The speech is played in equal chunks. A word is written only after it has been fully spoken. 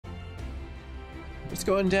What's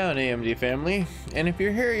going down, AMD family? And if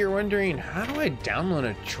you're here, you're wondering, how do I download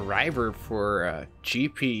a driver for a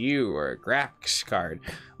GPU or a graphics card?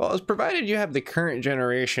 Well, it's provided you have the current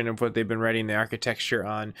generation of what they've been writing the architecture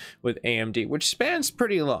on with AMD, which spans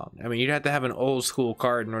pretty long. I mean, you'd have to have an old school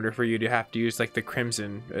card in order for you to have to use like the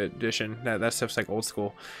Crimson edition. That stuff's like old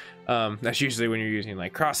school. That's usually when you're using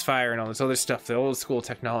like Crossfire and all this other stuff, the old school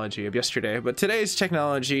technology of yesterday. But today's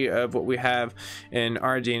technology of what we have in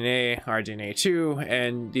RDNA, RDNA 2,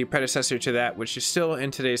 and the predecessor to that, which is still in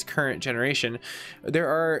today's current generation, there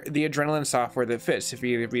are the Adrenalin software that fits. If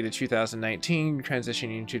you either be the 2019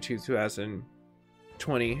 transitioning to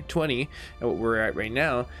 2020 and what we're at right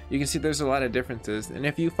now, you can see there's a lot of differences. And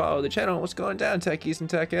if you follow the channel, what's going down, techies and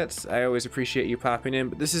techettes? I always appreciate you popping in,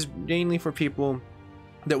 but this is mainly for people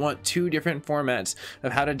that want two different formats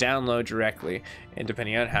of how to download directly, and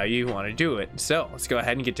depending on how you want to do it. So let's go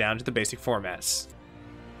ahead and get down to the basic formats.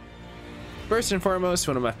 First and foremost,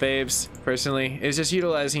 one of my faves personally is just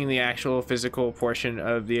utilizing the actual physical portion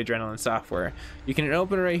of the Adrenalin software. You can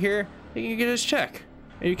open it right here and you can just check,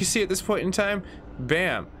 and you can see at this point in time,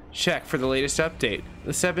 bam, check for the latest update,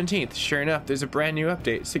 the 17th. Sure enough, there's a brand new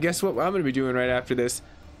update. So guess what I'm going to be doing right after this?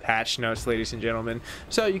 Patch notes, ladies and gentlemen.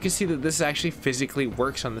 So you can see that this actually physically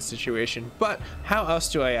works on the situation. But how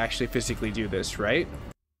else do I actually physically do this, right?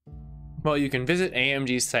 Well, you can visit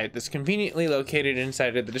AMD's site that's conveniently located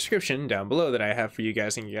inside of the description down below that I have for you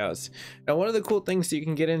guys and gals. Now, one of the cool things that you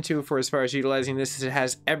can get into for as far as utilizing this is it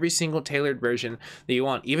has every single tailored version that you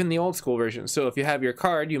want, even the old school version. So if you have your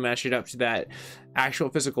card, you match it up to that actual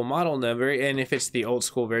physical model number, and if it's the old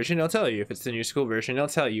school version, it'll tell you. If it's the new school version, it'll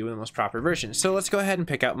tell you the most proper version. So let's go ahead and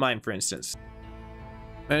pick out mine, for instance.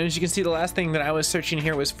 And as you can see, the last thing that I was searching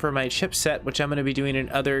here was for my chipset, which I'm going to be doing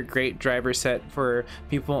another great driver set for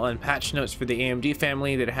people on patch notes for the AMD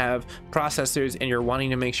family that have processors and you're wanting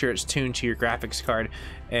to make sure it's tuned to your graphics card,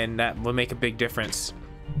 and that will make a big difference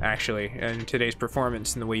actually in today's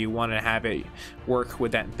performance and the way you want to have it work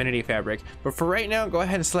with that Infinity fabric. But for right now, go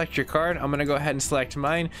ahead and select your card. I'm going to go ahead and select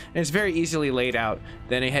mine, and it's very easily laid out.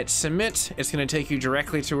 Then you hit submit. It's going to take you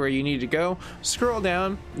directly to where you need to go. Scroll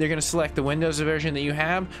down, you're going to select the Windows version that you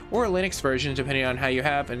have or a Linux version depending on how you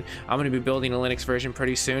have, and I'm going to be building a Linux version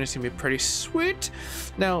pretty soon. It's going to be pretty sweet.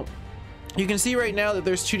 Now you can see right now that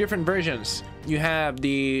there's two different versions. You have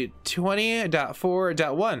the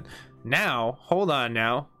 20.4.1. Now, hold on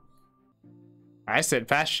now. I said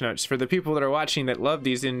patch notes. For the people that are watching that love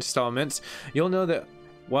these installments, you'll know that,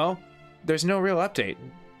 well, there's no real update.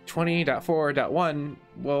 20.4.1,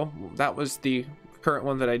 well, that was the current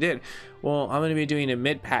one that I did. Well, I'm going to be doing a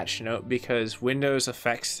mid-patch note because Windows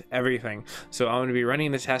affects everything. So I'm going to be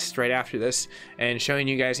running the test right after this and showing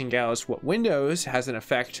you guys and gals what Windows has an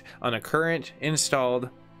effect on a current installed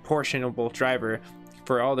portionable driver.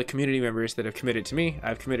 For all the community members that have committed to me,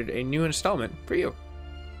 I've committed a new installment for you.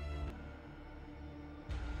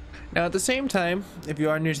 Now at the same time, if you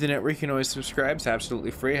are new to the network, you can always subscribe. It's absolutely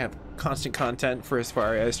free. I have constant content for as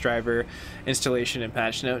far as driver installation and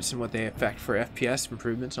patch notes and what they affect for FPS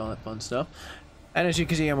improvements, all that fun stuff. And as you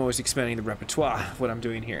can see, I'm always expanding the repertoire of what I'm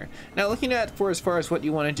doing here. Now looking at for as far as what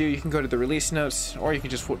you want to do, you can go to the release notes, or you can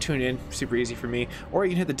just tune in, super easy for me, or you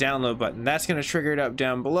can hit the download button. That's going to trigger it up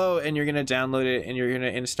down below, and you're going to download it and you're going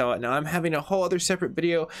to install it. Now I'm having a whole other separate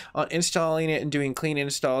video on installing it and doing clean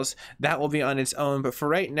installs. That will be on its own, but for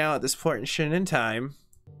right now at this point in time,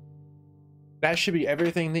 that should be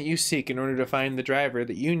everything that you seek in order to find the driver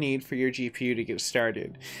that you need for your GPU to get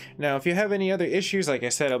started. Now, if you have any other issues, like I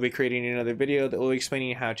said, I'll be creating another video that will be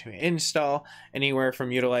explaining how to install anywhere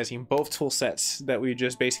from utilizing both tool sets that we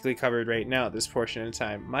just basically covered right now at this portion of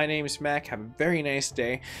time. My name is Mac. Have a very nice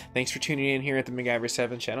day. Thanks for tuning in here at the MacGyver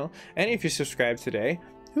 7 channel. And if you subscribe today,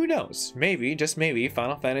 who knows? Maybe, just maybe,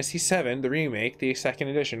 Final Fantasy 7, the remake, the 2nd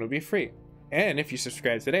edition, will be free. And if you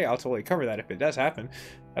subscribe today, I'll totally cover that if it does happen.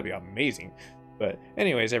 That'd be amazing. But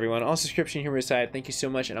anyways, everyone, all subscription here aside, thank you so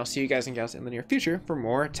much, and I'll see you guys and gals in the near future for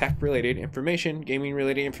more tech-related information,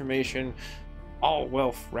 gaming-related information, all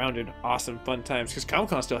well-rounded, awesome, fun times, because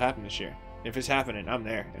Comic-Con's still happening this year. If it's happening, I'm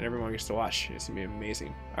there, and everyone gets to watch. It's going to be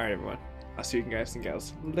amazing. All right, everyone. I'll see you guys and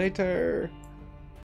gals later.